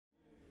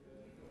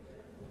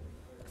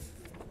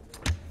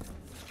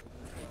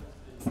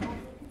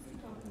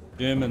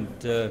adjournment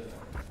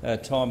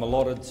time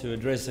allotted to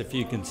address a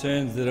few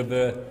concerns that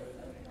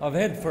I've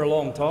had for a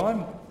long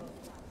time,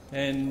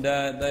 and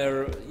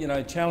they're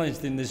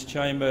challenged in this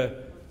chamber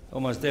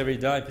almost every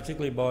day,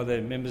 particularly by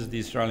the members of the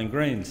Australian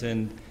Greens.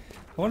 And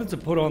I wanted to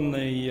put on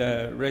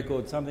the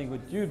record something which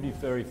you'd be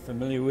very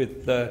familiar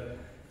with,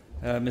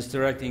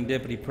 Mr Acting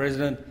Deputy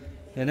President,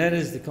 and that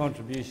is the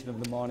contribution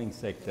of the mining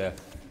sector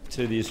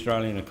to the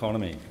Australian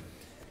economy.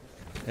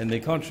 And the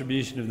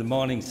contribution of the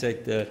mining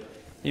sector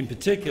in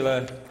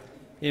particular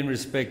in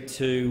respect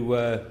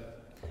to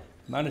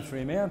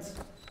monetary amounts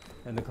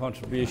and the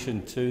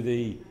contribution to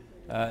the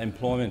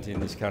employment in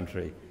this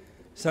country.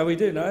 So we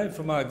do know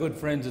from our good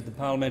friends at the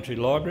Parliamentary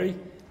Library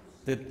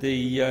that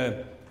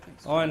the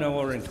iron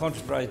ore and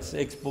concentrates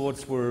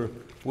exports were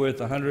worth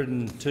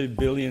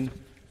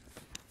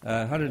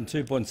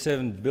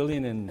 $102.7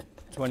 billion in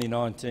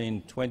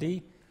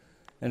 2019-20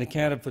 and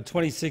accounted for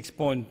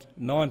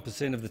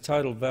 26.9% of the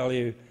total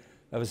value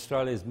of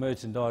Australia's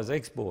merchandise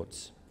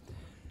exports.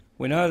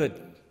 We know that,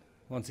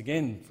 once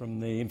again, from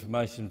the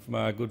information from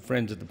our good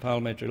friends at the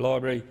Parliamentary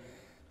Library,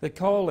 that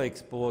coal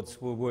exports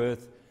were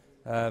worth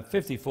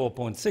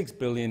 $54.6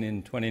 billion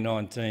in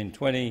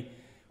 2019-20,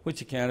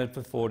 which accounted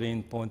for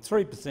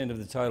 14.3% of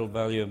the total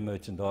value of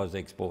merchandise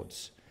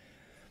exports.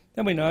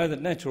 And we know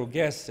that natural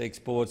gas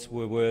exports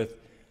were worth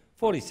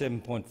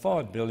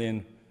 $47.5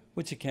 billion,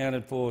 which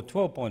accounted for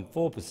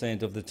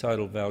 12.4% of the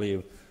total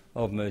value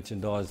of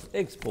merchandise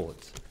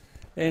exports.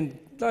 And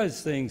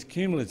those things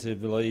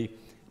cumulatively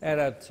add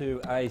up to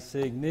a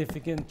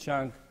significant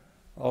chunk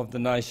of the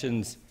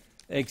nation's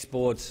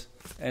exports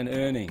and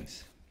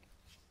earnings.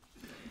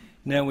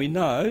 Now we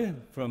know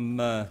from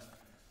the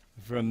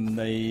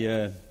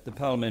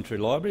Parliamentary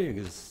Library,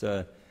 because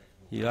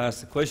you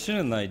asked the question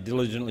and they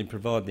diligently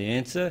provide the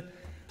answer,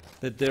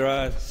 that there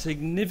are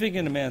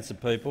significant amounts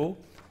of people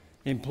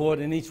employed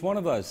in each one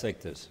of those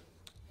sectors.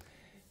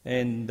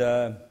 And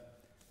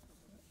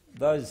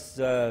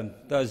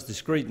those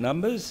discrete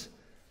numbers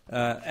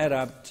add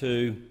up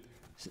to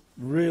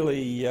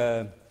really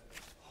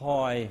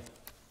high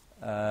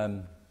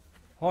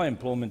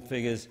employment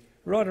figures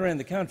right around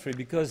the country,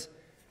 because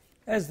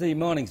as the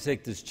mining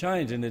sector's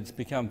changed and it's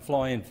become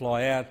fly in,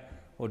 fly out,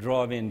 or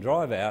drive in,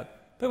 drive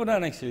out, people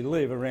don't actually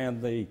live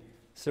around the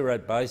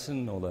Surat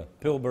Basin or the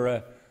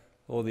Pilbara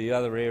or the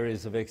other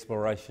areas of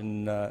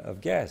exploration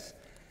of gas.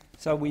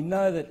 So we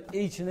know that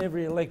each and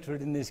every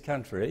electorate in this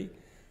country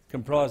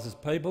comprises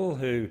people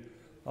who,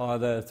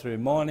 either through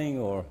mining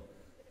or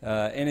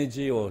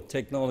energy or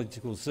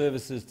technological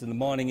services to the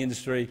mining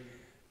industry,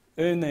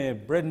 earn their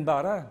bread and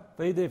butter,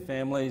 feed their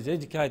families,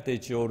 educate their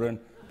children,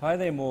 pay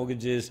their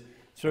mortgages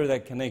through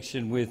that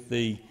connection with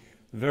the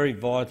very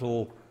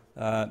vital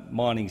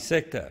mining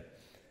sector.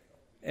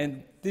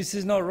 And this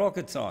is not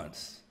rocket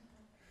science.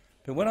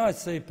 But when I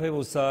see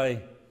people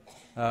say,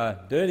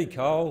 dirty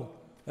coal,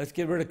 let's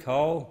get rid of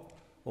coal,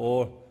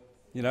 or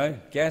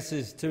gas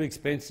is too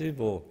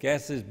expensive, or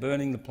gas is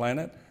burning the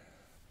planet,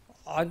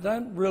 I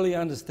don't really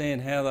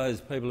understand how those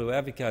people who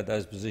advocate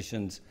those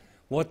positions,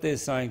 what they're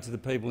saying to the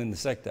people in the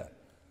sector.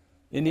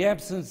 In the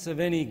absence of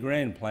any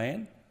grand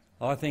plan,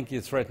 I think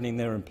you're threatening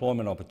their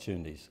employment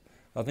opportunities.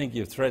 I think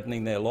you're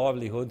threatening their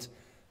livelihoods,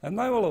 and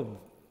they will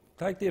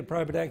take the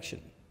appropriate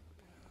action.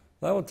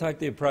 They will take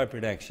the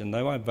appropriate action.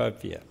 They won't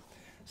vote for you.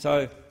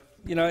 So,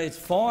 it's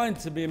fine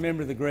to be a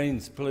member of the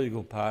Greens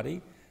political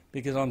party,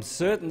 because I'm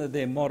certain that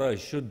their motto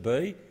should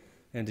be,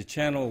 and to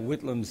channel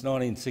Whitlam's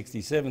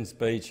 1967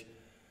 speech,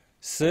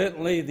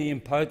 certainly the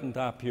impotent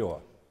are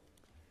pure.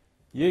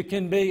 You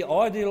can be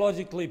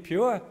ideologically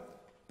pure,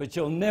 but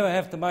you'll never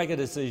have to make a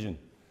decision.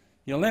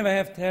 You'll never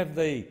have to have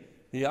the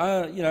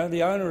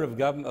owner of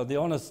government, or the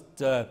honest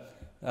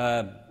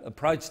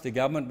approach to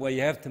government, where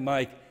you have to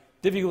make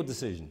difficult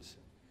decisions.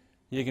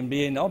 You can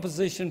be in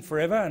opposition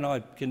forever, and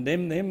I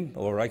condemn them,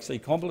 or actually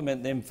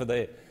compliment them for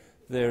their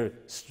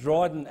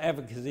strident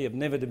advocacy of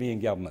never to be in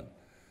government,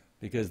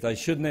 because they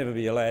should never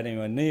be allowed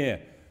anywhere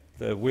near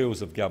the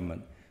wheels of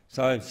government.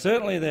 So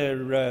certainly their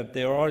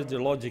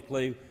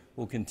ideologically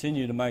will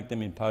continue to make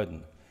them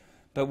impotent.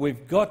 But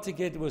we've got to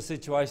get to a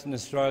situation in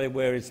Australia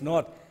where it's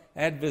not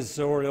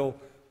adversarial,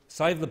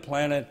 save the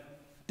planet,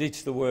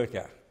 ditch the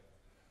worker.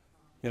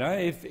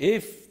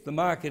 If the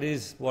market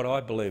is what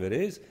I believe it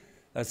is,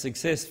 a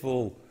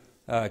successful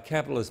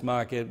capitalist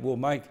market will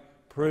make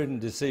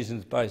prudent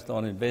decisions based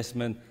on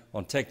investment,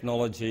 on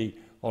technology,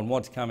 on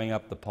what's coming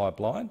up the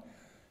pipeline.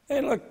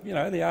 And look,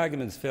 the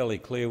argument's fairly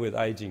clear with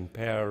ageing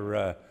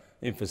power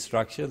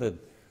infrastructure that,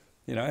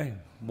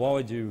 why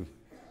would you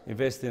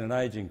invest in an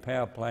ageing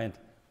power plant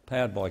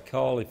powered by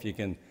coal if you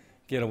can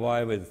get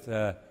away with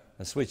a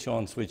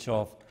switch-on,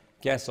 switch-off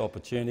gas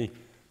opportunity,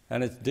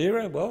 and it's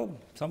dearer? Well,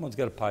 someone's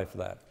got to pay for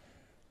that.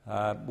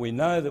 We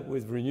know that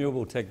with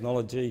renewable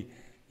technology,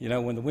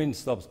 when the wind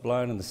stops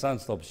blowing and the sun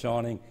stops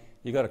shining,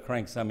 you've got to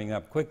crank something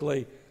up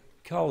quickly.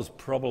 Coal's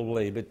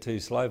probably a bit too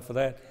slow for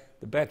that.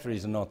 The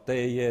batteries are not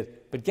there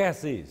yet, but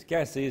gas is.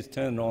 Gas is,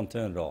 turn it on,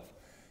 turn it off.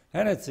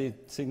 And it's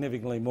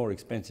significantly more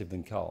expensive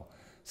than coal.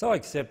 So I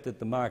accept that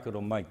the market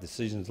will make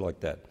decisions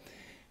like that.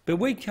 But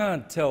we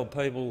can't tell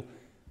people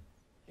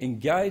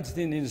engaged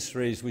in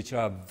industries which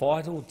are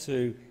vital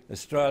to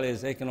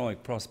Australia's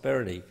economic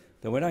prosperity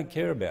that we don't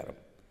care about them,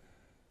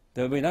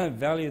 that we don't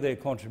value their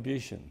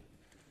contribution.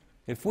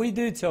 If we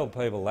do tell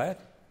people that,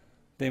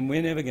 then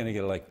we're never going to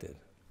get elected.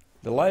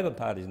 The Labor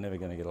Party is never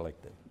going to get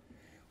elected.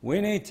 We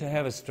need to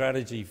have a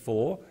strategy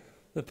for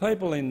the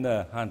people in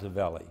the Hunter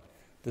Valley,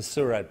 the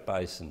Surat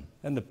Basin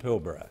and the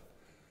Pilbara.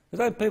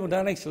 Those people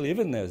don't actually live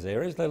in those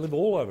areas, they live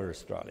all over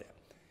Australia.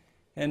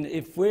 And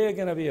if we're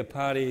going to be a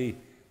party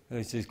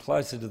which is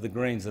closer to the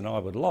Greens than I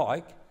would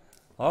like,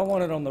 I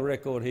want it on the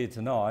record here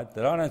tonight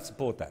that I don't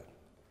support that.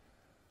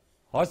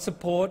 I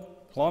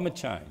support climate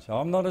change.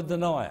 I'm not a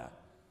denier.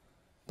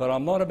 But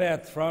I'm not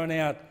about throwing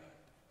out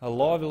a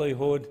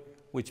livelihood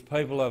which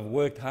people have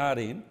worked hard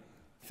in,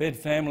 fed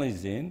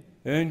families in,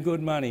 earned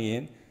good money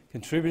in,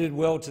 contributed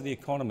well to the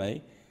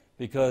economy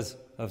because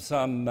of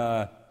some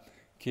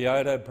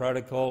Kyoto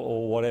Protocol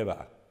or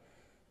whatever.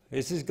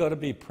 This has got to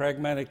be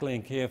pragmatically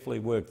and carefully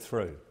worked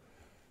through.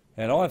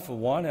 And I, for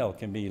one,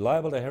 can be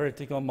labelled a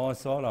heretic on my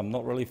side. I'm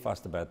not really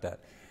fussed about that.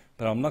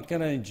 But I'm not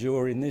going to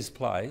endure in this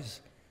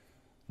place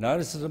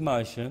notices of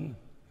motion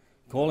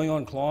calling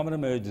on climate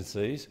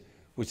emergencies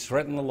which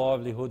threaten the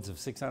livelihoods of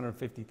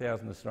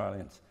 650,000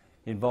 Australians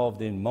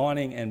involved in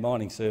mining and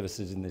mining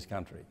services in this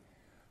country.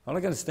 I'm not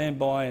going to stand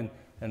by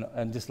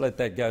and just let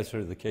that go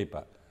through the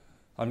keeper.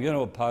 I'm going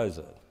to oppose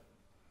it.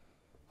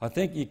 I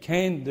think you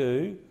can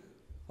do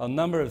a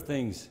number of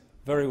things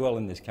very well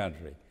in this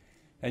country,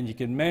 and you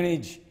can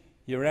manage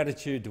your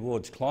attitude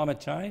towards climate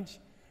change,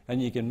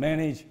 and you can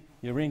manage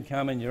your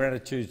income and your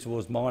attitude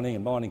towards mining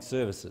and mining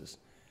services,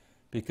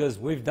 because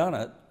we've done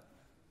it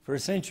for a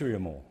century or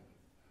more.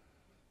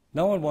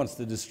 No one wants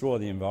to destroy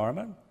the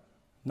environment,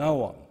 no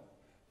one.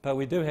 But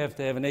we do have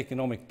to have an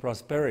economic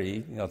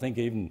prosperity. I think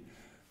even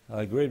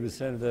I agreed with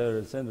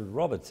Senator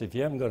Roberts, if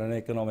you haven't got an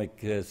economic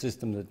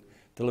system that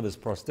delivers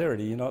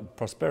prosperity, you're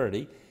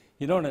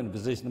not in a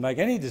position to make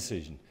any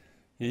decision.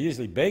 You're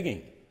usually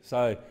begging.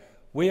 So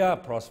we are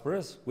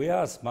prosperous, we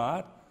are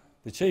smart.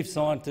 The chief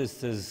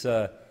scientist is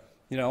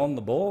on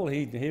the ball.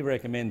 He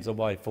recommends a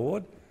way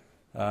forward.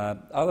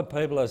 Other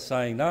people are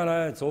saying,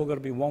 no, it's all got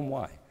to be one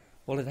way.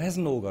 Well, it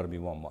hasn't all got to be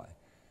one way.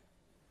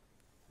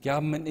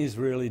 Government is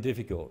really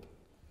difficult.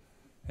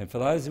 And for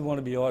those who want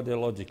to be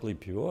ideologically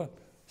pure,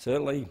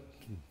 certainly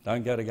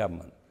don't go to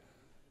government.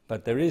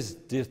 But there is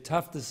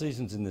tough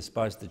decisions in this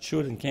space that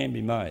should and can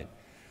be made.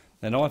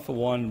 And I, for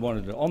one,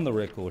 wanted it on the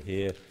record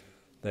here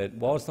that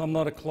whilst I'm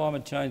not a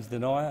climate change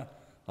denier,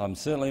 I'm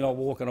certainly not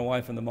walking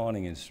away from the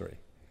mining industry.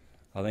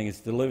 I think it's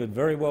delivered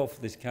very well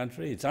for this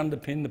country. It's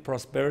underpinned the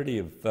prosperity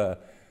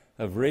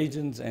of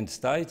regions and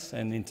states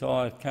and the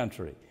entire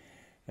country.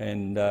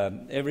 And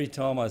every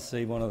time I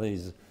see one of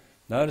these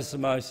notice of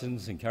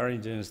motions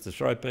encouraging us to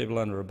throw people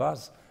under a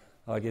bus,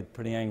 I get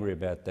pretty angry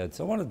about that.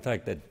 So I wanted to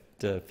take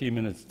that few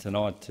minutes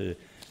tonight to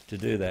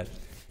do that.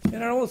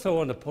 And I also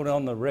want to put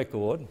on the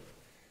record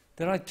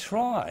that I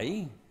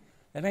try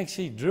and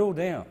actually drill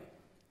down.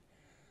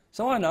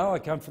 So I know I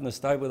come from the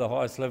state with the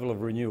highest level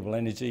of renewable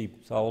energy,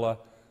 solar,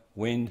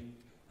 wind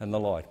and the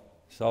like,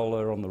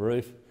 solar on the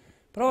roof.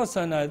 But I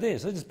also know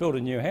this, I just built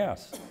a new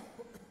house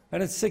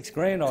and it's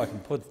 $6,000 I can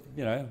put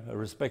a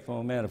respectable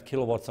amount of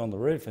kilowatts on the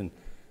roof and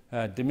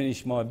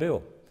diminish my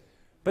bill.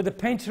 But the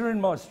pensioner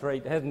in my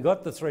street hasn't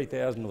got the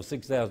 $3,000 or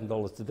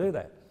 $6,000 to do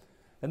that.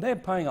 And they're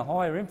paying a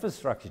higher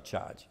infrastructure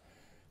charge.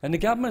 And the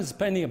government is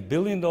spending $1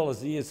 billion a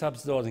year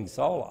subsidising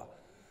solar,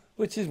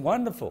 which is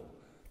wonderful.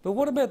 But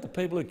what about the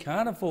people who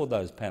can't afford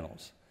those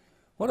panels?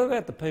 What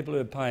about the people who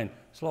are paying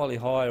slightly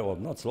higher, or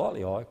not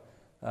slightly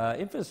higher,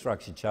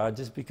 infrastructure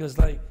charges because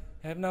they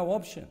have no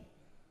option?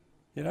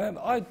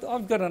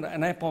 I've got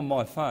an app on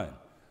my phone.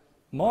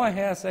 My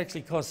house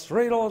actually costs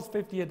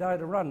 $3.50 a day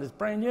to run. It's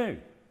brand new.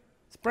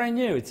 It's brand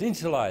new. It's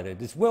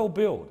insulated. It's well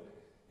built.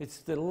 It's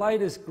the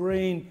latest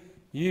green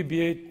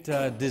U-Butte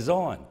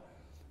design,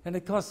 and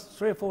it costs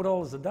 $3 or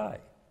 $4 a day.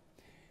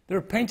 There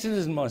are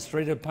pensioners in my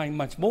street who are paying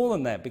much more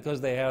than that because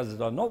their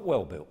houses are not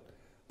well built.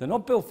 They're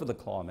not built for the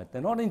climate.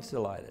 They're not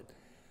insulated.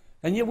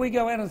 And yet we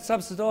go out and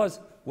subsidise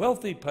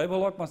wealthy people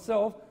like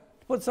myself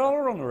to put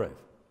solar on the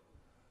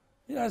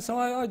roof. So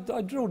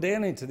I drill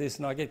down into this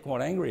and I get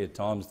quite angry at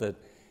times that,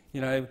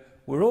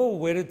 we're all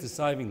wedded to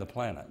saving the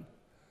planet,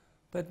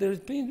 but there's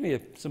been to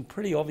be some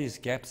pretty obvious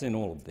gaps in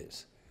all of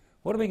this.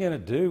 What are we going to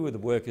do with the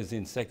workers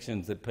in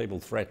sections that people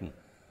threaten?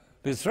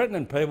 Because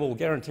threatening people will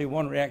guarantee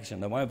one reaction: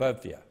 they won't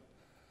vote for you.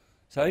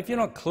 So if you're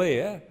not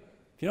clear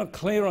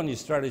on your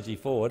strategy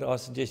forward, I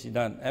suggest you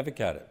don't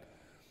advocate it.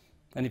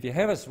 And if you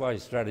have a sway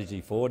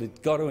strategy forward, it's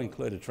got to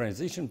include a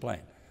transition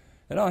plan.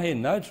 And I hear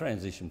no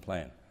transition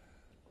plan.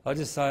 I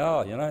just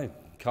say,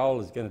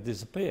 coal is going to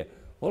disappear.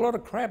 Well, a lot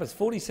of crap. It's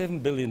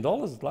 $47 billion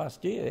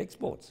last year,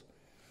 exports.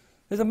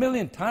 There's 1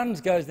 million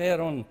tonnes goes out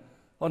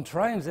on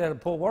trains out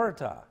of Port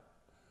Waratah.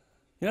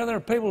 There are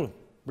people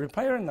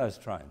repairing those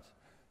trains.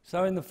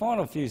 So in the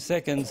final few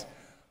seconds,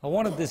 I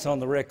wanted this on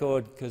the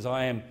record because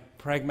I am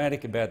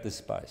pragmatic about this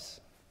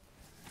space.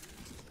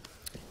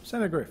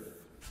 Senator Griff.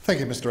 Thank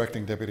you, Mr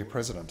Acting Deputy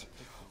President.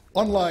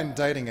 Online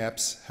dating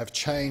apps have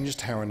changed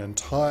how an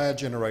entire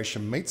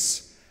generation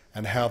meets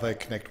and how they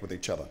connect with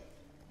each other.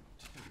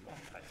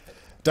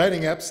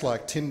 Dating apps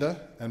like Tinder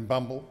and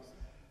Bumble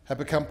have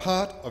become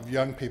part of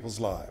young people's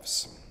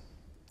lives.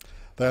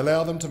 They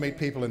allow them to meet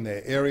people in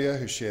their area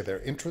who share their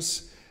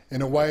interests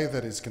in a way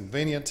that is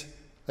convenient,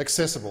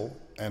 accessible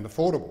and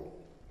affordable.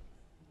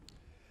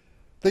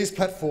 These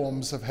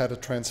platforms have had a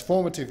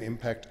transformative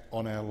impact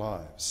on our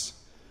lives,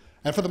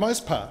 and for the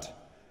most part,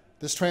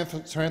 this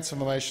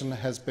transformation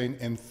has been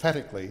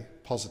emphatically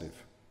positive.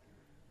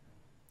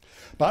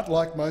 But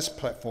like most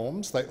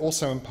platforms, they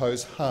also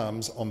impose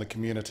harms on the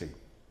community.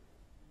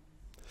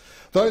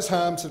 Those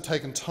harms have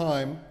taken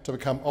time to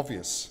become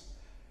obvious,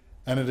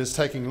 and it is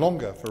taking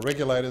longer for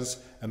regulators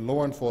and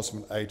law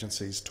enforcement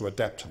agencies to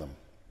adapt to them.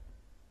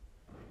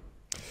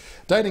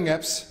 Dating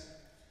apps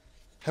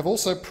have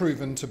also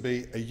proven to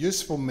be a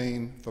useful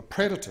mean for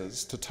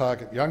predators to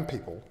target young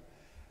people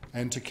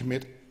and to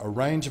commit a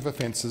range of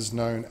offences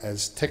known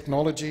as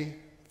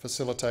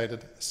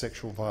technology-facilitated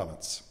sexual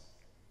violence.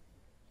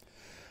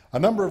 A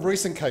number of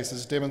recent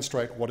cases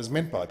demonstrate what is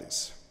meant by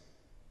this.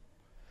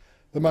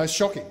 The most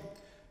shocking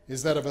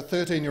is that of a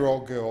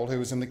 13-year-old girl who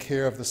was in the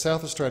care of the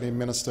South Australian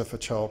Minister for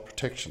Child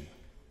Protection.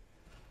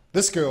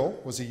 This girl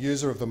was a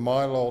user of the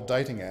MyLol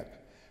dating app,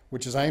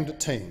 which is aimed at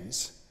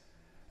teens,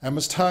 and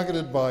was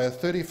targeted by a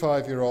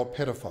 35-year-old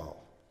pedophile.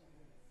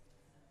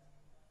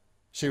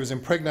 She was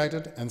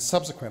impregnated and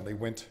subsequently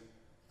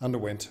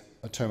underwent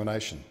a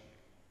termination.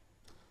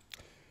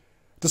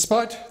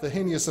 Despite the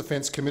heinous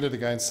offence committed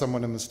against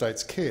someone in the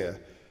state's care,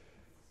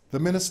 the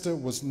minister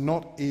was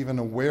not even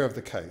aware of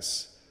the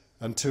case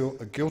until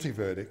a guilty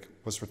verdict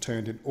was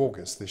returned in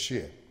August this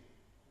year.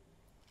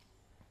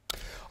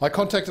 I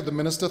contacted the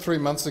minister 3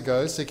 months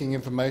ago seeking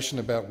information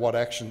about what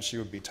action she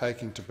would be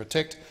taking to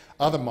protect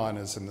other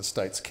minors in the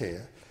state's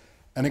care,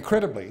 and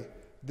incredibly,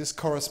 this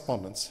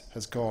correspondence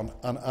has gone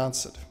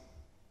unanswered.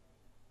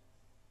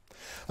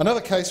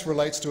 Another case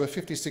relates to a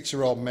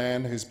 56-year-old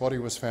man whose body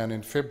was found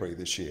in February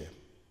this year.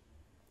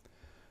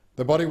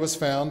 The body was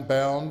found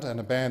bound and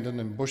abandoned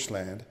in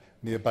bushland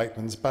near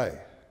Bateman's Bay.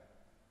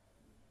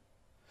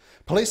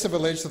 Police have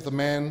alleged that the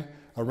man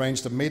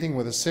arranged a meeting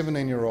with a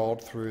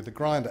 17-year-old through the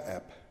Grindr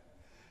app.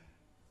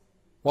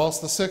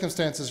 Whilst the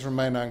circumstances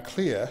remain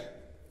unclear,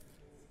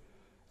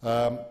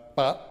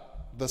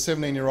 but the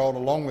 17-year-old,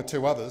 along with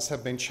 2 others,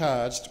 have been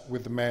charged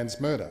with the man's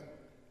murder.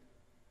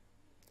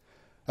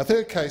 A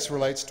third case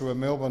relates to a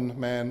Melbourne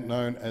man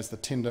known as the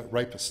Tinder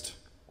rapist.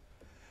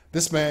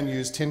 This man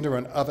used Tinder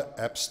and other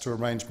apps to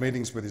arrange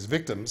meetings with his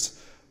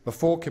victims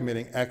before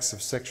committing acts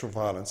of sexual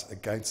violence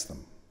against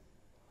them.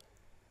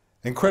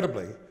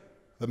 Incredibly,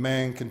 the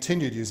man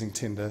continued using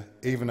Tinder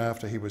even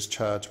after he was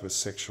charged with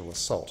sexual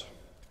assault.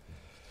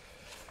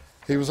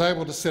 He was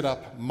able to set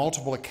up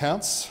multiple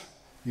accounts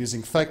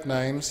using fake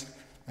names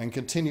and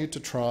continued to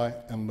try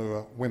and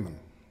lure women.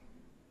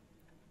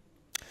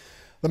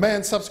 The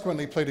man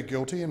subsequently pleaded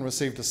guilty and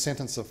received a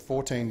sentence of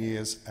 14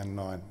 years and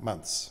 9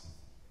 months.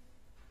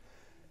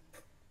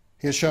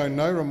 He has shown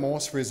no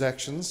remorse for his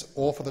actions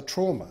or for the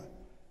trauma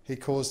he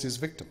caused his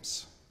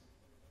victims.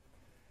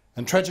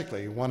 And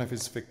tragically, one of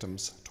his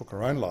victims took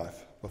her own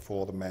life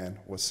before the man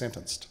was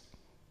sentenced.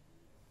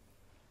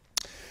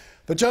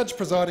 The judge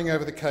presiding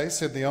over the case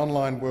said the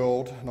online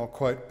world, and I'll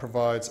quote,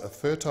 provides a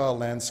fertile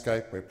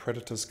landscape where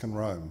predators can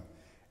roam,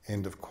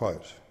 end of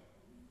quote.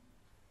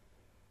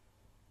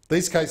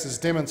 These cases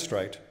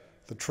demonstrate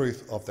the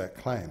truth of that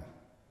claim.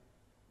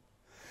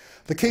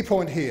 The key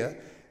point here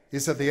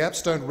is that the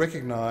apps don't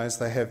recognise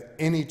they have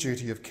any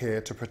duty of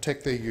care to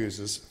protect their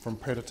users from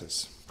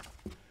predators.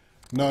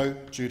 No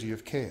duty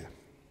of care.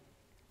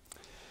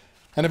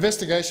 An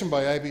investigation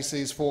by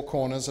ABC's Four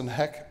Corners and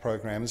Hack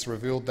programs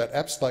revealed that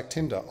apps like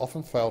Tinder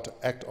often fail to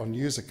act on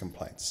user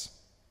complaints.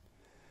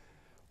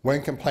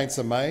 When complaints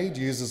are made,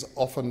 users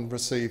often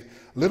receive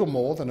little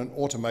more than an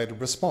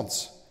automated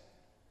response.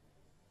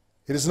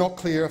 It is not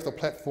clear if the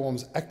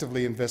platforms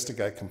actively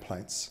investigate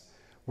complaints,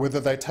 whether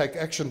they take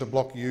action to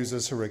block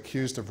users who are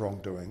accused of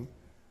wrongdoing,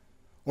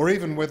 or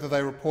even whether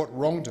they report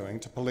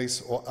wrongdoing to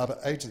police or other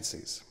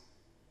agencies.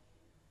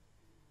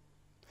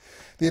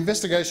 The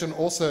investigation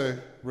also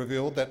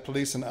revealed that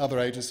police and other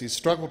agencies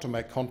struggle to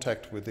make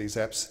contact with these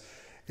apps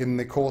in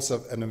the course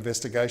of an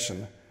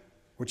investigation,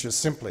 which is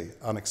simply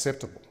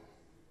unacceptable.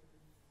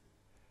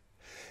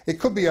 It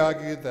could be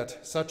argued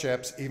that such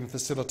apps even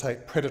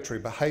facilitate predatory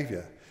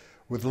behaviour,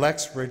 with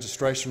lax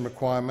registration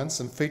requirements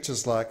and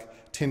features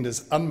like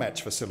Tinder's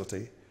unmatch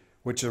facility,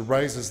 which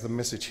erases the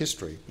message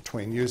history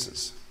between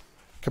users,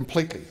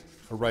 completely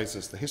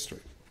erases the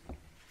history.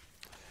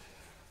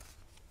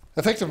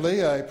 Effectively,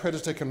 a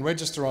predator can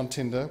register on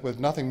Tinder with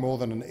nothing more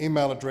than an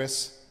email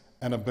address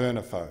and a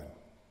burner phone.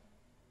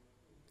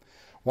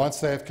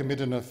 Once they have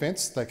committed an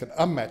offence, they can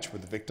unmatch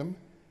with the victim,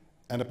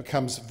 and it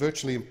becomes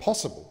virtually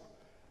impossible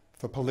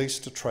for police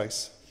to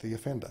trace the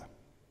offender.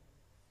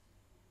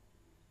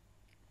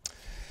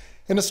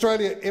 In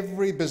Australia,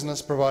 every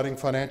business providing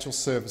financial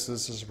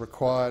services is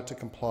required to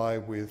comply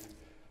with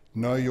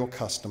Know Your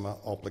Customer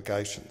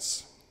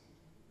obligations.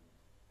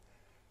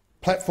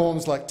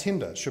 Platforms like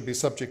Tinder should be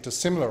subject to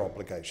similar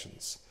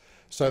obligations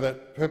so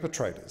that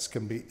perpetrators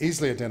can be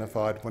easily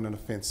identified when an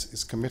offence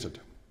is committed.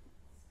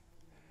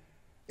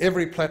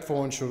 Every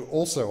platform should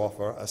also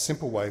offer a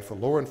simple way for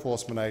law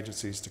enforcement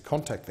agencies to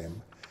contact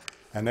them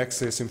and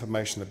access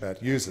information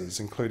about users,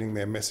 including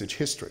their message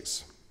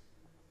histories.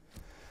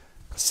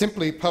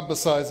 Simply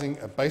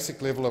publicising a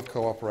basic level of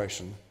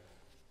cooperation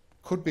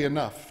could be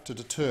enough to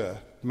deter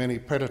many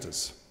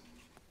predators.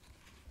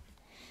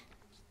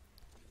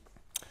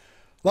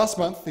 Last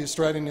month, the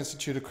Australian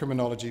Institute of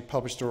Criminology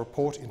published a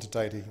report into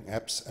dating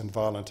apps and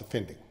violent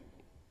offending.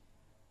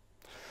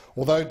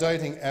 Although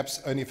dating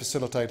apps only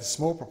facilitate a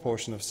small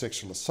proportion of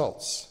sexual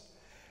assaults,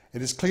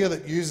 it is clear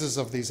that users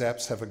of these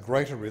apps have a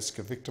greater risk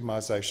of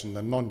victimisation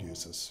than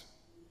non-users.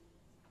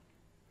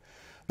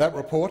 That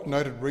report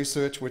noted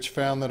research which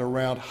found that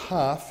around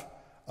half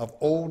of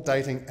all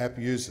dating app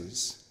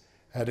users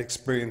had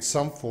experienced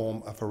some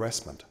form of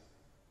harassment.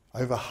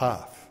 Over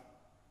half.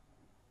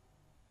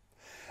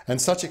 And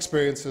such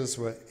experiences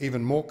were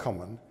even more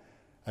common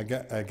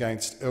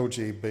against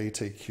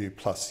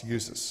LGBTQ+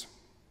 users.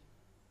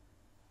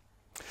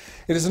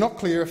 It is not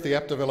clear if the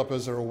app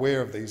developers are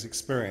aware of these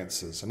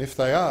experiences, and if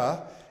they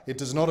are, it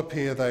does not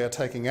appear they are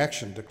taking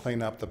action to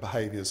clean up the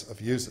behaviours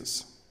of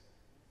users.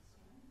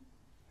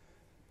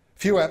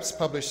 Few apps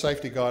publish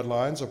safety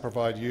guidelines or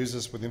provide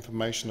users with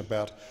information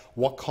about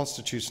what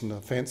constitutes an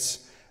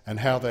offence and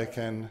how they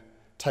can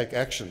take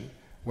action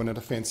when an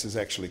offence is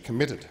actually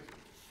committed.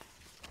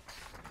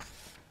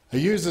 A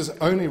user's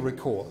only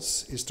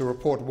recourse is to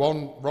report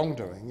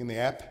wrongdoing in the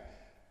app,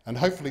 and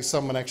hopefully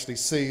someone actually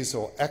sees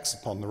or acts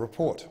upon the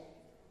report.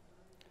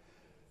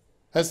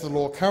 As the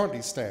law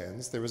currently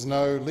stands, there is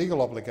no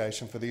legal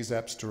obligation for these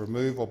apps to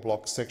remove or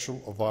block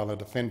sexual or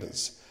violent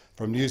offenders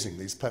from using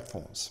these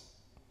platforms.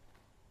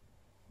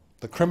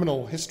 The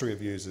criminal history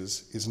of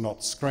users is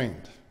not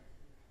screened,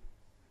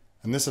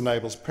 and this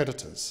enables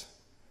predators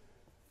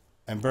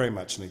and very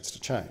much needs to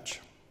change.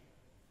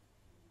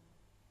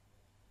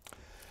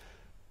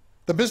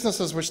 The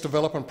businesses which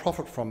develop and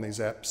profit from these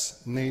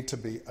apps need to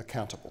be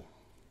accountable.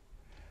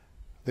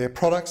 Their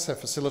products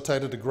have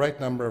facilitated a great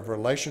number of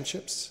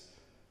relationships,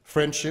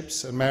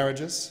 friendships and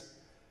marriages,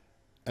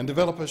 and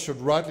developers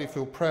should rightly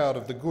feel proud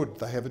of the good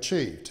they have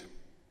achieved.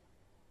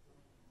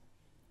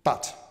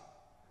 But,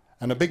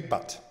 and a big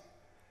but,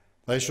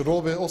 they should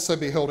also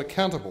be held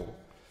accountable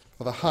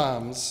for the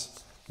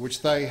harms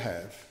which they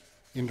have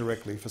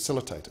indirectly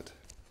facilitated.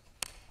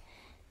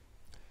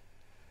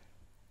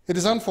 It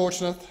is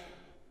unfortunate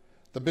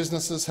the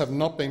businesses have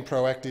not been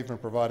proactive in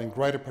providing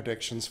greater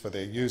protections for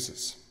their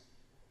users.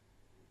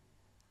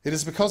 It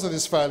is because of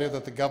this failure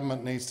that the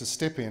government needs to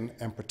step in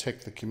and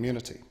protect the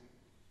community.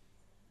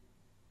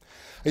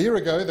 A year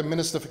ago, the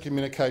Minister for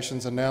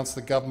Communications announced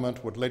the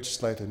government would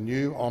legislate a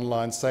new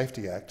Online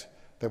Safety Act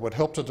that would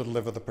help to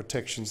deliver the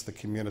protections the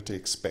community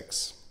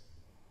expects.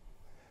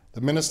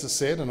 The Minister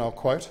said, and I'll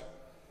quote,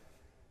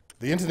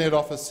 "The internet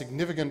offers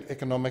significant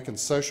economic and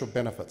social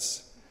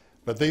benefits,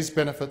 but these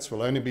benefits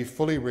will only be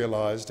fully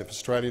realised if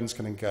Australians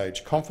can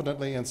engage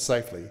confidently and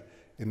safely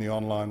in the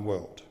online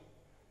world."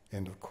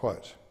 End of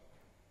quote.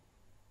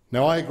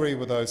 Now, I agree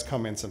with those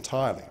comments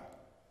entirely.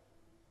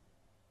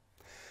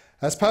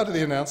 As part of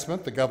the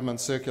announcement, the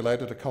government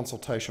circulated a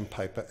consultation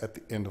paper at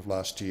the end of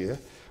last year,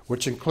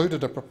 which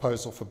included a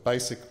proposal for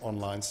basic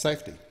online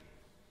safety.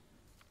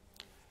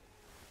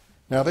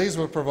 Now, these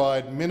would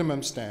provide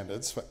minimum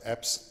standards for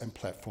apps and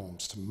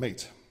platforms to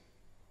meet.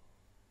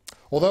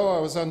 Although I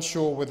was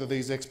unsure whether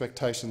these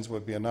expectations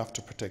would be enough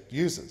to protect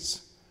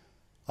users,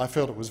 I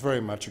felt it was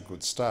very much a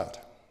good start.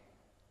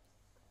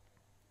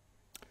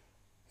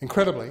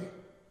 Incredibly,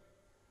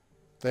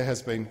 there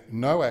has been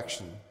no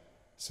action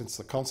since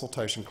the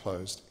consultation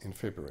closed in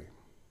February.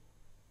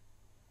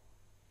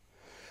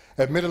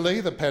 Admittedly,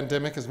 the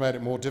pandemic has made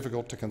it more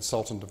difficult to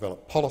consult and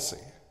develop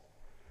policy,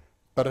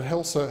 but it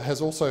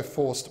has also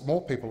forced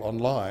more people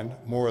online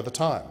more of the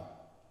time.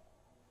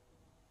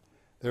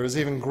 There is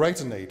even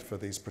greater need for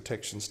these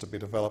protections to be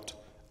developed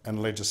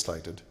and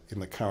legislated in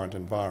the current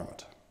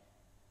environment.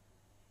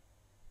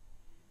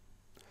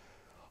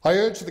 I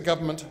urge the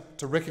government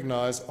to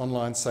recognise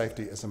online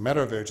safety as a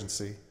matter of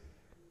urgency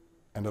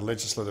and a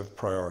legislative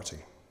priority.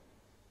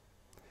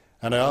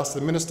 And I ask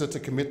the Minister to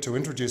commit to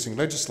introducing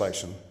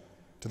legislation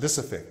to this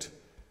effect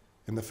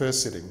in the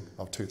first sitting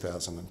of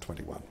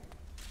 2021.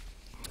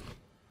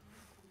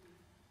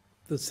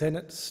 The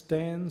Senate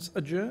stands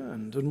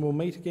adjourned and will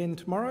meet again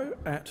tomorrow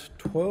at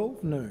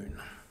 12 noon.